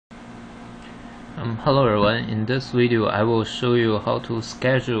Hello everyone, in this video I will show you how to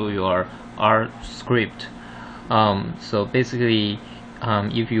schedule your R script. So basically,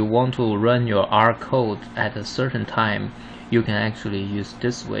 if you want to run your R code at a certain time, you can actually use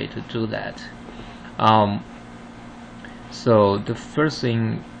this way to do that. So the first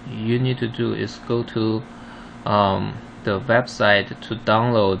thing you need to do is go to the website to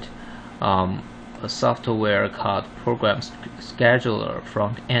download a software called Program Scheduler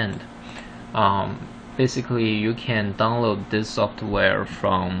front end. Basically, you can download this software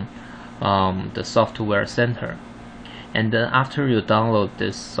from the software center, and then after you download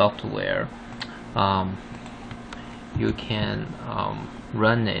this software, you can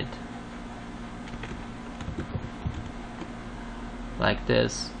run it like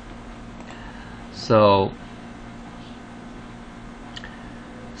this. So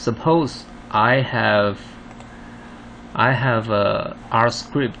suppose I have a R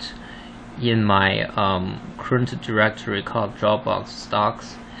script in my current directory called Dropbox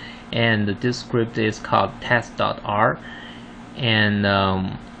stocks, and this script is called test.r, and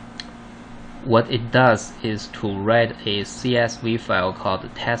what it does is to write a CSV file called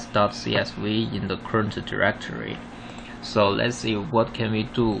test.csv in the current directory. So let's see what can we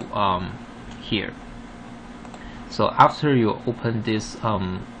do here. So after you open this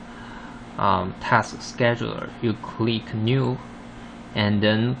task scheduler, you click new and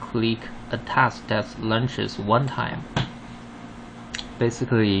then click a task that launches one time.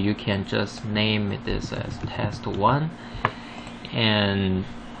 Basically, you can just name this as test 1, and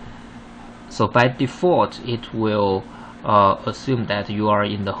so by default it will assume that you are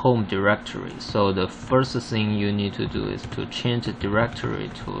in the home directory. So the first thing you need to do is to change the directory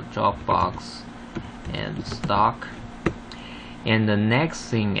to Dropbox and stock, and the next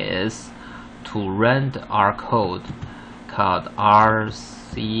thing is to run the R code called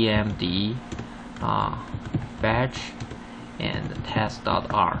rcmd batch and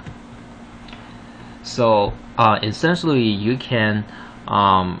test.r. So essentially you can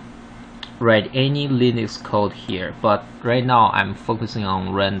write any Linux code here, but right now I'm focusing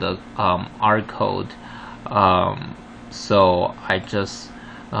on run the R code, so I just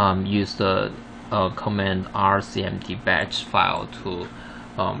use the command rcmd batch file to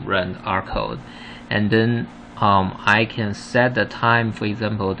run R code, and then I can set the time. For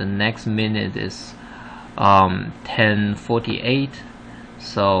example, the next minute is 10:48,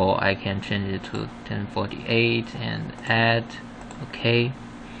 so I can change it to 10:48 and add OK.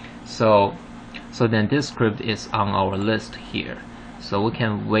 So then this script is on our list here, so we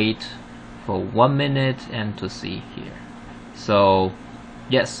can wait for 1 minute and to see here. So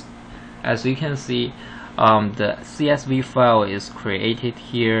yes, as you can see, the CSV file is created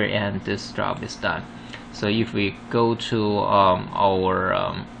here and this job is done. So if we go to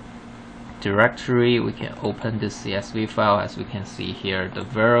our directory, we can open this CSV file. As we can see here, the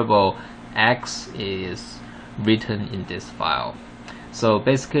variable x is written in this file. So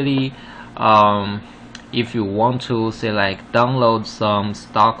basically, if you want to say like download some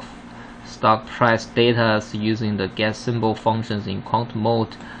stock price data using the get symbol functions in quant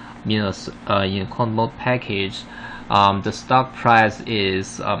mode, in quant mode package, the stock price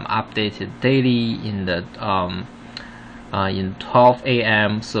is updated daily in the in 12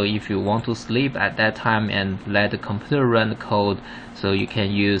 a.m. So if you want to sleep at that time and let the computer run the code, so you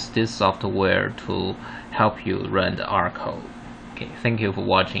can use this software to help you run the R code. Okay, thank you for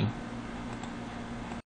watching.